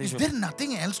 Jesus. धन्यवाद Is Yeshu, there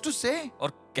nothing else to say? और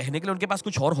कहने के लिए उनके पास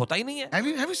कुछ और होता ही नहीं है। Have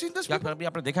you seen this? क्या people? कभी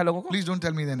आपने देखा है लोगों को? Please don't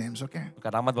tell me their names, okay? उनका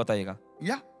नाम मत बताइएगा।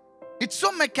 Yeah. It's so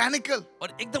mechanical.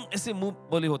 और एकदम ऐसे मुंह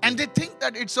बोली होती And है, they think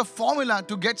that it's a formula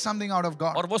to get something out of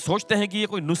God. और वो सोचते हैं कि ये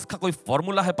कोई नुस्खा, कोई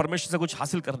फॉर्मूला है परमेश्वर से कुछ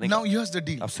हासिल करने का। Now, here's the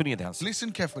deal. अब सुनिए ध्यान से,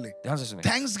 Listen carefully. ध्यान से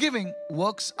सुनिए। Thanksgiving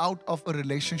works out of a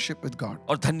relationship with God.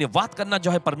 और धन्यवाद करना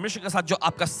जो है परमेश्वर के साथ जो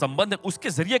आपका संबंध है उसके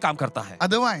जरिए काम करता है।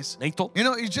 Otherwise, नहीं तो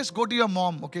you just go to your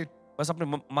mom, okay? बस अपने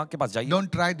माँ के पास जाइए,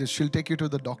 Don't try this. She'll take you to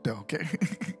the doctor, okay?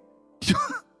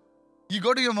 You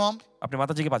go to your mom अपने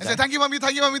माता जी के पास and say, जाइए, thank you, mommy,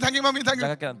 thank you, mommy, thank you, mommy, thank you.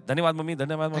 जाकर क्या, धन्यवाद मम्मी,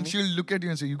 धन्यवाद And mummy, she'll look at you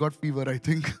and say, you got fever, I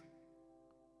think.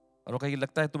 और वो कहेगी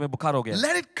लगता है तुम्हें बुखार हो गया।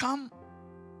 Let it come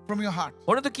from your heart.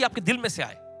 होने तो कि आपके दिल में से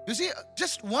आए, You see,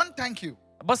 just one thank you,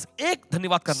 बस एक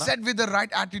धन्यवाद करना, said with the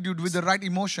right attitude, with the right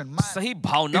emotion. Man, सही it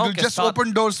भावनाओं will के just साथ,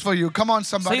 open doors for you. Come on,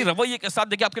 सही somebody. रवैये के साथ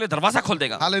देखिए आपके लिए दरवाजा खोल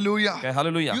देगा। Hallelujah.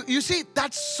 Hallelujah. You see,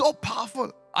 that's so powerful.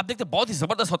 आप देखते हैं बहुत ही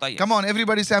जबरदस्त होता है ये। Come on,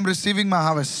 everybody say, I'm receiving my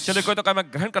harvest. चलिए कोई तो कहे मैं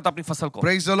ग्रहण करता अपनी फसल को।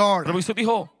 Praise the Lord. प्रभु स्तुति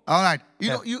हो। All right. You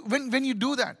Yeah. know, when you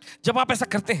do that, जब आप ऐसा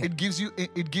करते हैं,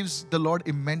 it gives the Lord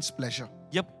immense pleasure.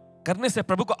 ये करने से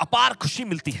प्रभु को अपार खुशी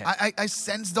मिलती है। I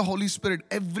sense the Holy Spirit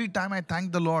every time I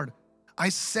thank the Lord. I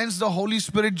sense the Holy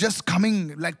Spirit just coming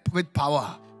like with power.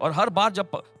 और हर बार जब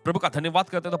प्रभु का धन्यवाद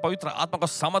करते हैं तो पवित्र आत्मा को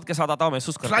सामर्थ के साथ आता हुआ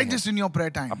महसूस करते Try हैं। this in your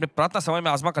prayer time. अपने प्रार्थना समय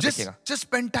में आजमा कर देखिएगा। Just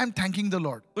spend time thanking the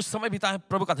Lord. कुछ समय बिताएं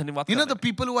प्रभु का धन्यवाद You know करने the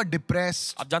में। people who are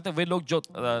depressed. आप जानते हैं वे लोग जो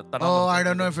तनाव Oh, में I होते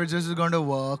don't know हैं, if this is going to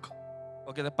work.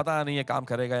 वो कहते हैं पता नहीं ये काम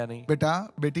करेगा या नहीं। बेटा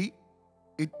बेटी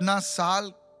इतना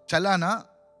साल चला ना,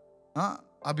 हाँ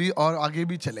अभी और आगे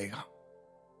भी चलेगा.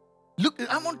 Look,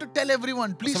 I want to tell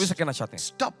everyone, सभी please से कहना चाहते हैं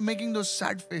stop making those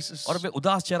sad faces. और वे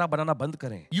उदास चेहरा बनाना बंद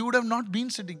करें। You would have not been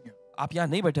sitting here. आप यहाँ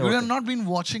नहीं बैठे You would have होते, not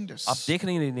been watching this. आप देख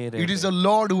नहीं रहे It is होते। the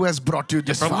Lord who has brought you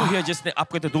this Prabhu he far. है जिसने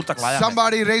आपको इतने दूर तक लाया है।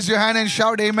 Somebody raise your hand and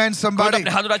shout amen, कोई somebody.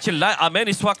 अपने हाथ उठा चिल्लाए आमीन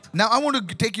इस वक्त। Now I want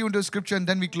to take you into scripture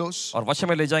and then we close. और वचन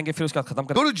में ले जाएंगे फिर उसका खत्म Go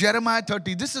करें। to Jeremiah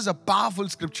 30. This is a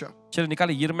powerful scripture. चलिए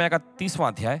निकालिए यिर्मयाह का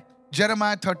 30वां अध्याय,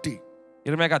 Jeremiah 30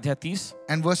 यिर्मयाह का अध्याय 30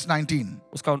 and verse 19.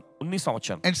 उसका 19वां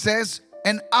वचन। It says,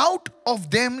 and out of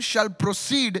them shall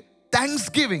proceed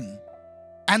thanksgiving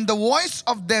and the voice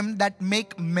of them that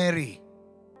make merry.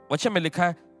 वचन में लिखा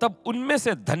है तब उनमें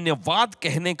से धन्यवाद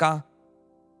कहने का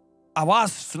आवाज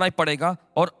सुनाई पड़ेगा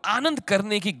और आनंद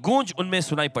करने की गूंज उनमें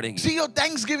सुनाई पड़ेगी। See, your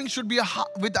thanksgiving should be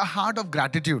with a heart of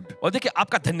gratitude. और देखिए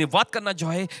आपका धन्यवाद करना जो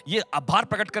है ये आभार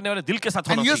प्रकट करने वाले दिल के साथ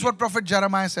होना And here's चाहिए। what prophet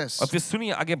Jeremiah says. और फिर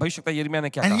सुनिए आगे भविष्यवक्ता यिर्मयाह ने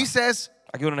क्या And कहा। he says,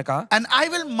 आगे उन्होंने कहा and I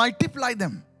will multiply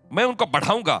them. मैं उनको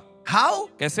बढ़ाऊंगा। How?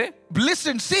 कैसे?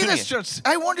 Listen, see this, सुनिए। church.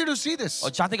 I want you to see this. और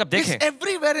चाहते हैं कि आप It's देखें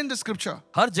everywhere in the scripture.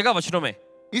 हर जगह वचनों में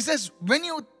He says,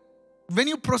 when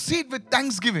you proceed with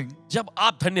thanksgiving, जब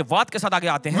आप धन्यवाद के साथ आगे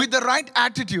आते हैं with the right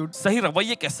attitude, सही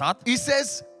रवैये के साथ, he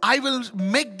says, I will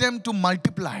make them to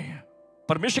multiply.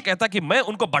 परमेश्वर कहता है कि मैं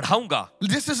उनको बढ़ाऊंगा।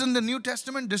 This is in the New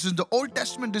Testament, this is the Old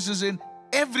Testament, this is in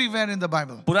everywhere in the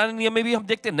Bible. पुराने नियम में भी हम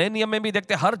देखते हैं, नए नियम में भी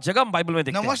देखते हैं, हर जगह हम बाइबल में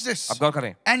देखते Now हैं। watch this. आप गौर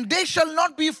करें। And they shall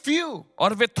not be few.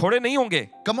 और वे थोड़े नहीं होंगे।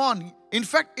 Come on. In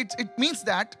fact, it means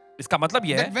that इसका मतलब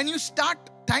यह that है when you start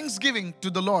thanksgiving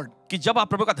to the Lord, कि जब आप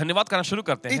प्रभु का धन्यवाद करना शुरू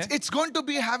करते हैं it's going to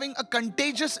be having a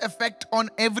contagious effect on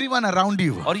everyone around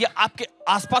you. और ये आपके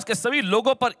आसपास के सभी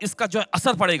लोगों पर इसका जो है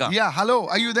असर पड़ेगा। Yeah, hello,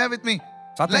 are you there with me?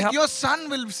 साथ में Like आप- your son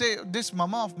will say, this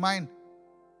mama of mine,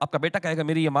 आपका बेटा कहेगा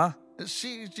मेरी ये माँ,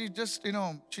 she just,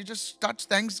 she just starts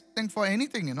thanking for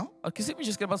anything, और किसी भी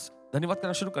चीज के पास धन्यवाद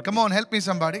करना शुरू करते Come on, help me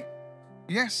somebody.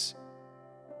 Yes.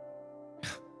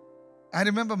 I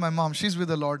remember my mom, she's with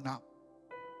the Lord now.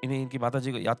 इन्हें इनकी माता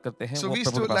जी को याद करते हैं। So वो we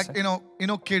used प्रभु to के पास like, है।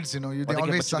 kids, they देखिए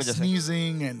always बच्चों are को जैसे-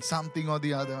 sneezing and something or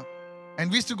the other.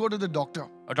 And we used to go to the doctor,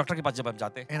 और डॉक्टर के पास जब हम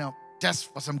जाते हैं just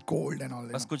for some cold and all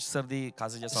बस that. कुछ सर्दी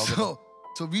खांसी जैसा हो गया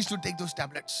So we used to take those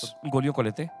tablets. तो उन गोलियों को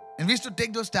लेते, And we used to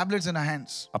take those tablets in our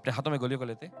hands. अपने हाथों में गोलियों को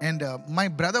लेते। And my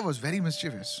brother was very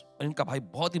mischievous. और इनका भाई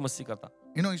बहुत ही मस्ती करता,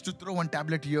 He used to throw one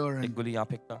tablet here एक गोली यहाँ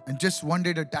फेंकता, and just one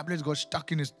day the tablets got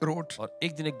stuck in his throat और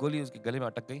एक दिन एक गोली उसके गले में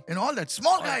अटक गई। and all that.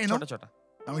 Small guy, छोटा छोटा,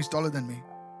 Now he's taller than me.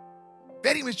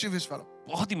 Very mischievous fellow.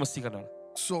 बहुत ही मस्ती करने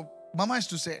वाला। So Mama used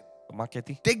to say, तो माँ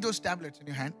कहती take those tablets in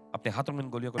your hand अपने हाथों में इन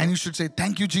गोलियों को and low, you should say,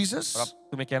 thank you, और Jesus, अब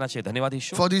तुम्हें कहना चाहिए धन्यवाद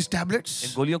यीशु for these इन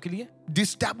tablets. गोलियों के लिए।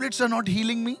 These tablets are not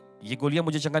healing me. ये गोलियां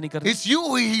मुझे चंगा नहीं कर रही, It's you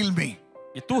who heal me.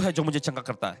 ये तू है जो मुझे चंगा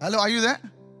करता है। Hello, are you there?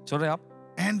 सुन रहे हैं आप?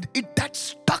 And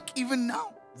that's stuck even now.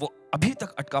 वो अभी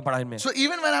तक अटका पड़ा है इनमें। So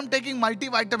even when I'm taking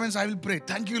multivitamins, I will pray.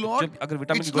 Thank you, Lord. जब अगर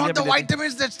विटामिन It's की गोलियां not the भी लेते हैं,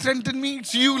 vitamins that strengthen me.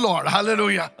 It's you, Lord.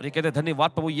 Hallelujah. और ये कहते हैं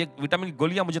धन्यवाद प्रभु, ये विटामिन की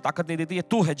गोलियां मुझे ताकत नहीं देती, ये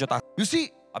तू है जो ताकत। You see,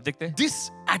 आप देखते हैं this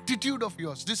attitude of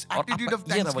yours, this और attitude of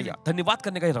आपका ये thanksgiving, रवैया, धन्यवाद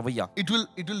करने का ये रवैया, it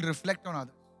will reflect on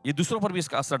others. ये दूसरों पर भी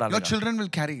इसका असर Your डालेगा. children will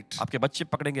carry it. आपके बच्चे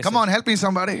पकड़ेंगे Come इसे. on, help me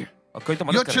somebody. और कोई तो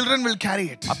Your मदद करेगा. children will carry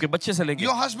it. आपके बच्चे से लेंगे.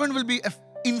 Your husband will be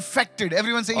infected.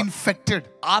 Everyone say infected.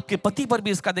 आपके पति पर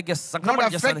भी इसका देखिए Not संक्रमण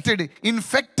जैसा नहीं. affected,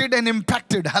 infected and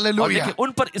impacted. और Hallelujah. देखिए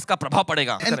उन पर इसका प्रभाव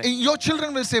पड़ेगा. And your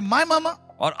children will say, my mama,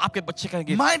 और आपके बच्चे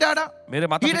कहेंगे my dada, मेरे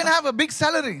माता he didn't पिता have a big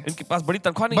salary, इनके पास बड़ी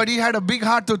तनख्वाह नहीं, but he had a big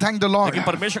heart to thank the Lord. लेकिन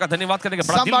परमेश्वर का धन्यवाद करने का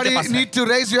बड़ा दिल Somebody उनके पास है. need to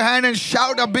raise your hand and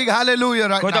shout a big hallelujah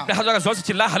right कोई तो now. अपने हाथ लगा जोर से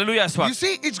चिल्लाए हालेलुया इस You वक्त.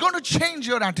 see, it's going to change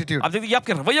your attitude. आप देखिए ये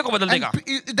आपके रवैये को बदल And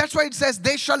देगा. that's why it says,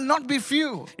 they shall not be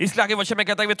few. इसलिए आगे वचन में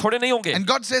कहता है वे थोड़े नहीं होंगे. And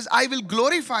God says, I will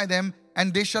glorify them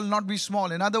and they shall not be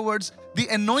small. In other words, the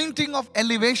anointing of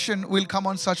elevation will come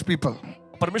on such people.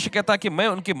 परमेश्वर कहता है कि मैं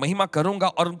उनकी महिमा करूंगा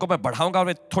और उनको मैं बढ़ाऊंगा और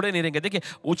वे थोड़े नहीं रहेंगे. देखिए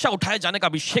ऊंचा उठाए जाने का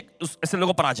अभिषेक ऐसे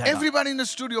लोगों पर आ जाएगा. Everybody in the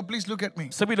studio, please look at me.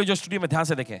 सभी लोग जो स्टूडियो में ध्यान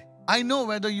से देखें I know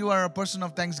whether you are a person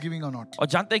of thanksgiving or not. और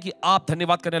जानते हैं कि आप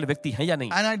धन्यवाद करने वाले व्यक्ति हैं या नहीं.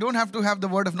 And I don't have to have the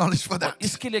word of knowledge for that.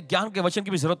 इसके लिए ज्ञान के वचन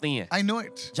की भी जरूरत नहीं है. I know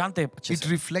it. जानते हैं अच्छे It से.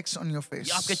 reflects on your face.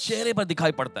 ये आपके चेहरे पर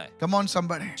दिखाई पड़ता है. Come on,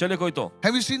 somebody. चले कोई तो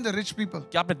Have you seen the rich people?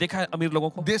 क्या आपने देखा है अमीर लोगों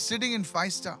को They're sitting in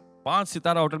 5-star. 5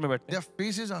 Sitara hotel में बैठते हैं, Their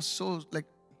faces are so like,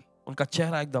 उनका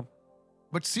चेहरा एकदम.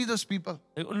 but see those people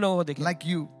उन लोगों को देखिए like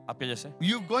you. आपके जैसे.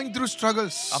 You're going through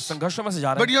struggles. आप संघर्षों में से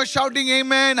जा रहे But हैं you're shouting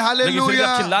amen, लेकिन फिर भी आप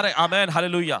hallelujah. चिल्ला रहे हैं amen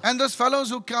hallelujah. And those fellows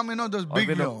who come, those big,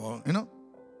 वे लोग-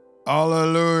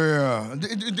 hallelujah.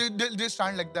 They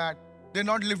stand like that. They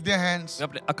not lift their hands. वे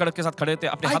अपने अकड़ के साथ खड़े थे,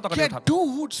 अपने I हाथों को नहीं get उठाते. 2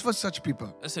 hoots for such people.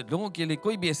 ऐसे लोगों के लिए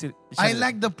कोई भी ऐसी इच्छा I नहीं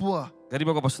like the poor.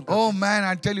 गरीबों को पसंद करते Oh man,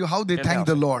 I tell you how they हैं. thank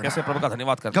the Lord. कैसे प्रभु का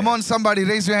धन्यवाद करते Come हैं. on, somebody,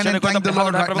 raise your hand चलिए and कोई thank the अपने हाथ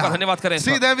Lord उठाए, right प्रभु का now. धन्यवाद करें इस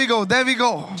See, वक्त. there we go, there we go.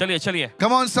 चलिए चलिए.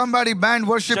 Come on, somebody, band,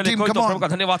 worship चलिए team, कोई come तो प्रभु का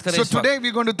on. धन्यवाद करें So इस वक्त. today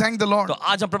we're going to thank the Lord. तो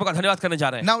आज हम प्रभु का धन्यवाद करने जा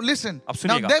रहे हैं. Now listen, अब now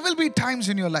सुनिएगा. there will be times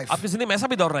in your life आपकी जिंदगी में ऐसा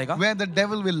भी दौर रहेगा where the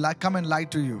devil will come and lie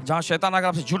to you जहाँ शैतान आकर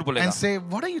आपसे झूठ बोलेगा and say,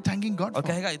 what are you thanking God और for?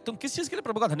 कहेगा तुम किस चीज के लिए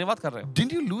प्रभु का धन्यवाद कर रहे हो.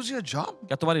 Didn't you lose your job?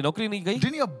 क्या तुम्हारी नौकरी नहीं गई.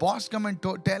 Didn't your boss come and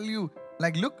tell you,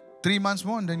 like, look, 3 months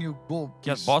more and then you go?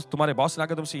 क्या please." बॉस तुम्हारे बॉस ने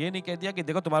आकर तुमसे ये नहीं कह दिया कि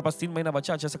देखो तुम्हारे पास 3 महीना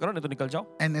बचा अच्छे से करो नहीं तो निकल जाओ.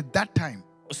 And at that time,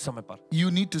 उस समय पर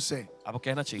you need to say, आपको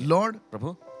कहना चाहिए Lord,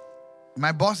 प्रभु my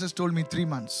boss has told me 3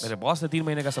 months. मेरे बॉस ने 3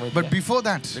 महीने का समय But दिया before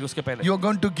that, लेकिन उसके पहले you're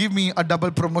going to give me a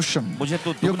double promotion. मुझे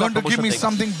तो You're दुगना going to give promotion me देगा.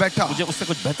 something better. मुझे उससे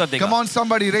कुछ बेहतर देगा. Come on,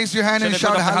 somebody, raise your hand and चलिए,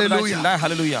 shout कोई तो अपना हाथ उठाए, hallelujah. चिल्लाए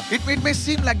hallelujah. It may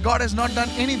seem like God has not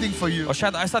done anything for you, और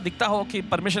शायद ऐसा दिखता हो कि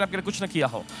परमेश्वर आपके लिए कुछ न किया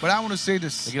हो, but I want to say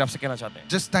this. लेकिन आपसे कहना चाहते हैं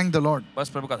Just thank the Lord बस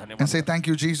प्रभु का and धन्यवाद. say, thank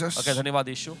you, Jesus. Okay धन्यवाद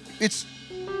Yeshu.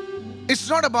 It's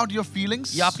not about your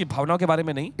feelings. ये आपकी भावनाओं के बारे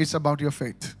में नहीं, It's about your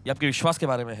faith. ये आपके विश्वास के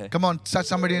बारे में है. Come on, touch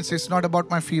somebody and say, it's not about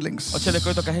my और feelings. चले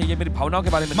कोई तो कहे ये मेरी भावनाओं के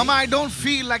बारे में नहीं, Mama, I don't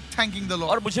feel like thanking the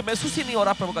Lord. और मुझे महसूस ही नहीं हो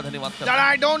रहा प्रभु का धन्यवाद Dad, करना.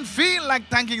 I don't feel like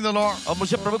thanking the Lord. और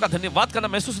मुझे प्रभु का धन्यवाद करना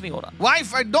महसूस नहीं हो रहा.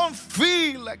 Wife, I don't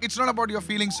feel like. It's not about your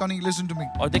feelings, Sonny. Listen to me.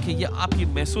 और देखिए ये आपकी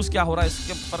महसूस क्या हो रहा है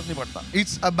इसके फर्क नहीं पड़ता.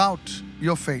 It's about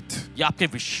your faith. ये आपके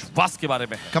विश्वास के बारे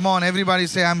में है. Come on, everybody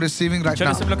say, I'm receiving right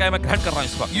चलिए now. सब लोग कहे मैं ग्रहण कर रहा हूँ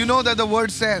इस वक्त. You know that the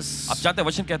word says, आप जानते हैं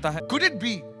वचन कहता है could it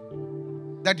be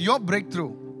that your breakthrough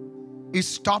is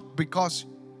stopped because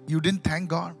you didn't thank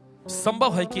God?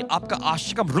 संभव है कि आपका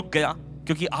आशिकम रुक गया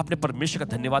क्योंकि आपने परमेश्वर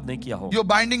का धन्यवाद नहीं किया हो. You're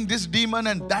binding this demon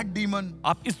and that demon,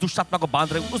 आप इस दुष्ट आत्मा को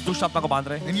बांध रहे हो, उस दुष्ट आत्मा को बांध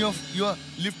रहे हैं and you're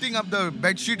lifting up the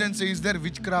bed sheet and say, is there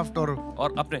witchcraft or?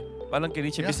 और अपने पलंग के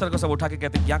नीचे Yeah. बिस्तर को सब उठा के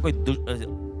कहते हैं यहाँ कोई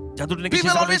जादू टोने की People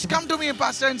cheese always come to me,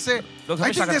 Pastor, and say, लोग I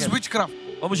हमेशा think there's कहते हैं,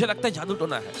 witchcraft. और मुझे लगता है जादू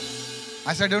टोना है.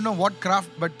 I said, I don't know what craft,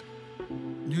 but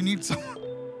you need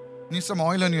some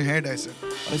oil on your head, I said.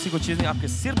 और ऐसी कोई चीज नहीं, आपके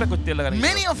सिर पे कुछ तेल लगाने की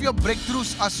Many of your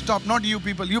breakthroughs are stopped, not you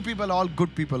people. You people are all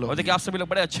good people. जरूरत. और देखिए आप सभी लोग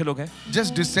बड़े अच्छे लोग हैं.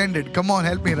 Just descended. Come on,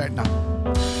 help me right now.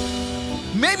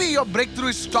 Maybe your breakthrough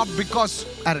is stopped because,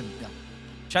 Aaron,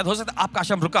 शायद हो सकता है आपका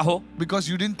आश्रम रुका हो because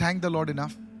you didn't thank the Lord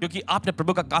enough. क्योंकि आपने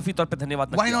प्रभु का काफी तौर पे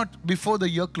धन्यवाद न Why किया. not before the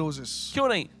year closes? क्यों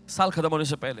नहीं साल खत्म होने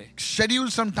से पहले Schedule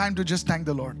some time to just thank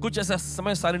the Lord. कुछ ऐसा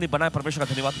समय सारणी बनाए परमेश्वर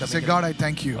का धन्यवाद करने Say, के God, लिए. I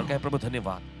thank you. और कहे प्रभु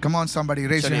धन्यवाद. Come on, somebody,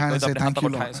 raise your चलिए hand कोई and तो say, अपने thank हाथों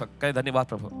you, को उठाए, Lord. सब कहे धन्यवाद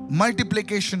प्रभु.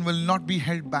 Multiplication will not be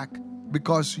held back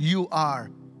because you are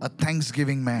a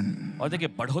thanksgiving man. और देखिए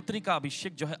बढ़ोतरी का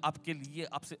अभिषेक जो है आपके लिए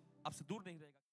आपसे दूर नहीं रहेगा.